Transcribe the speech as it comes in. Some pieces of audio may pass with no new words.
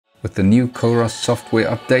with the new Coros software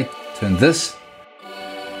update, turn this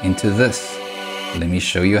into this. Let me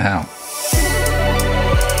show you how.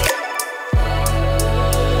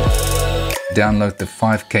 Download the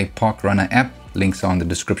 5K parkrunner app, links are in the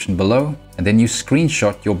description below, and then you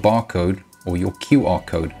screenshot your barcode or your QR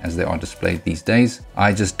code as they are displayed these days.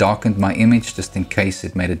 I just darkened my image just in case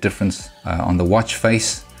it made a difference on the watch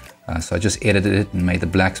face. So I just edited it and made the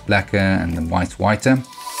blacks blacker and the whites whiter.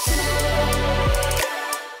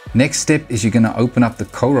 Next step is you're going to open up the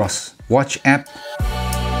Coros watch app,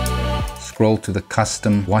 scroll to the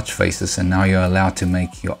custom watch faces, and now you're allowed to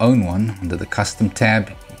make your own one. Under the custom tab,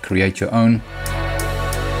 you create your own.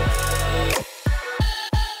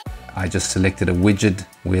 I just selected a widget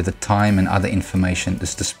where the time and other information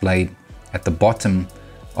is displayed at the bottom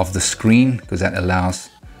of the screen, because that allows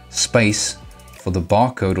space for the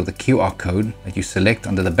barcode or the QR code that you select.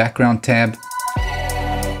 Under the background tab,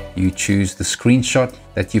 you choose the screenshot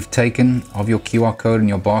that you've taken of your QR code and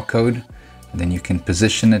your barcode, and then you can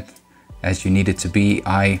position it as you need it to be.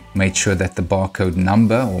 I made sure that the barcode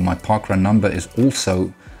number or my parkrun number is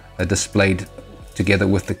also displayed together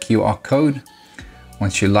with the QR code.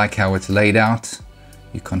 Once you like how it's laid out,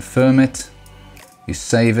 you confirm it, you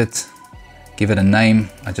save it, give it a name.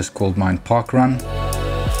 I just called mine Parkrun.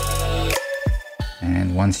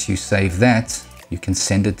 And once you save that, you can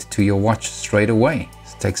send it to your watch straight away.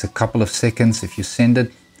 It takes a couple of seconds. If you send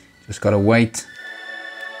it, just gotta wait.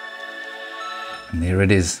 And there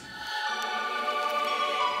it is.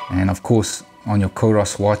 And of course, on your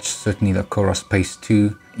Coros watch, certainly the Coros Pace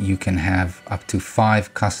 2, you can have up to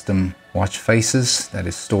 5 custom watch faces that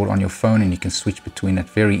is stored on your phone, and you can switch between it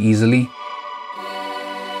very easily.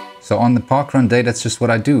 So on the parkrun day, that's just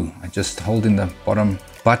what I do. I just hold in the bottom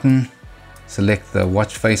button, select the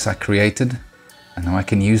watch face I created, and now I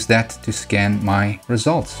can use that to scan my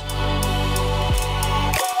results.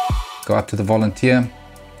 Go up to the volunteer,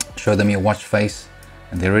 show them your watch face,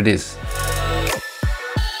 and there it is.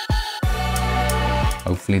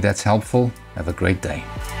 Hopefully that's helpful. Have a great day.